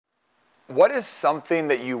What is something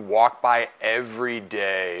that you walk by every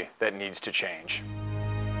day that needs to change?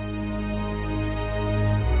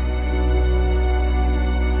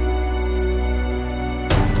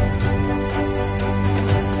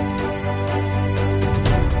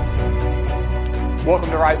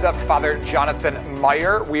 Welcome to Rise Up, Father Jonathan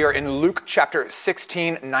Meyer. We are in Luke chapter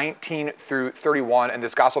 16, 19 through 31, and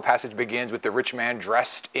this gospel passage begins with the rich man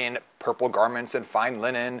dressed in purple garments and fine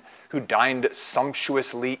linen, who dined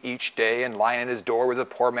sumptuously each day, and lying at his door was a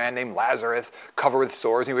poor man named Lazarus, covered with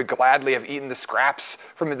sores. He would gladly have eaten the scraps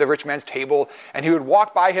from the rich man's table, and he would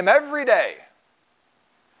walk by him every day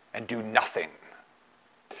and do nothing.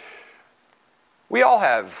 We all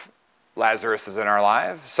have Lazaruses in our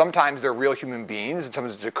lives. Sometimes they're real human beings, and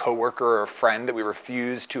sometimes it's a coworker or a friend that we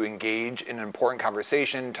refuse to engage in an important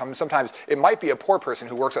conversation. Sometimes it might be a poor person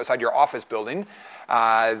who works outside your office building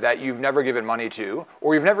that you've never given money to,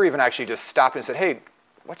 or you've never even actually just stopped and said, "Hey,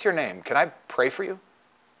 what's your name? Can I pray for you?"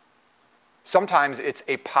 Sometimes it's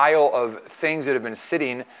a pile of things that have been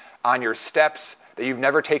sitting on your steps that you've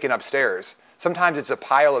never taken upstairs. Sometimes it's a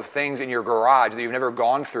pile of things in your garage that you've never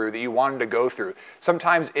gone through that you wanted to go through.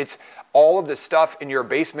 Sometimes it's all of the stuff in your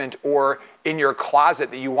basement or in your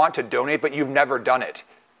closet that you want to donate, but you've never done it.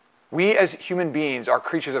 We as human beings are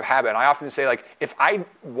creatures of habit. And I often say, if I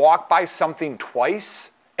walk by something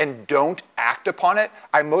twice and don't act upon it,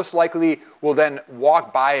 I most likely will then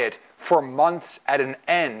walk by it for months at an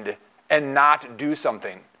end and not do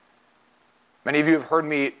something. Many of you have heard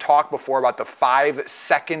me talk before about the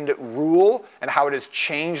 5-second rule and how it has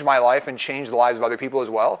changed my life and changed the lives of other people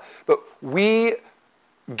as well. But we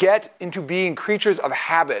get into being creatures of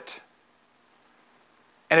habit.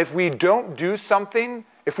 And if we don't do something,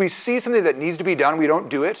 if we see something that needs to be done, we don't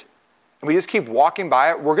do it, and we just keep walking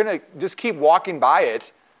by it, we're going to just keep walking by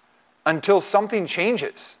it until something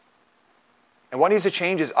changes. And what needs to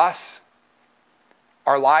change is us.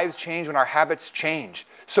 Our lives change when our habits change.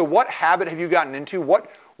 So what habit have you gotten into? What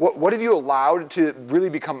have you allowed to really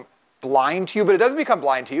become blind to you? But it doesn't become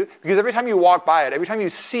blind to you, because every time you walk by it, every time you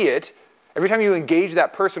see it, every time you engage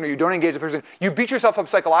that person or you don't engage the person, you beat yourself up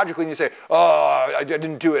psychologically and you say, "Oh, I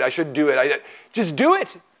didn't do it. I should do it." Just do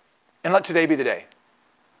it and let today be the day.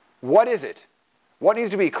 What is it? What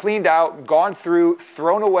needs to be cleaned out, gone through,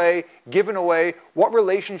 thrown away, given away? What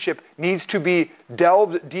relationship needs to be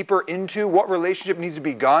delved deeper into? What relationship needs to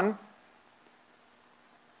be begun?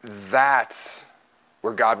 That's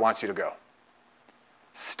where God wants you to go.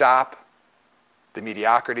 Stop the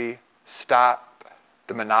mediocrity. Stop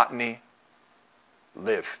the monotony.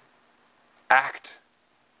 Live. Act.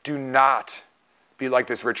 Do not be like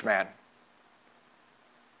this rich man.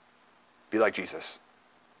 Be like Jesus.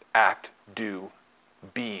 Act. Do.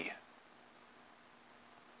 Be.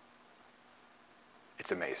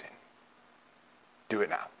 It's amazing. Do it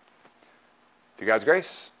now. Through God's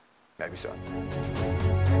grace, may it be so.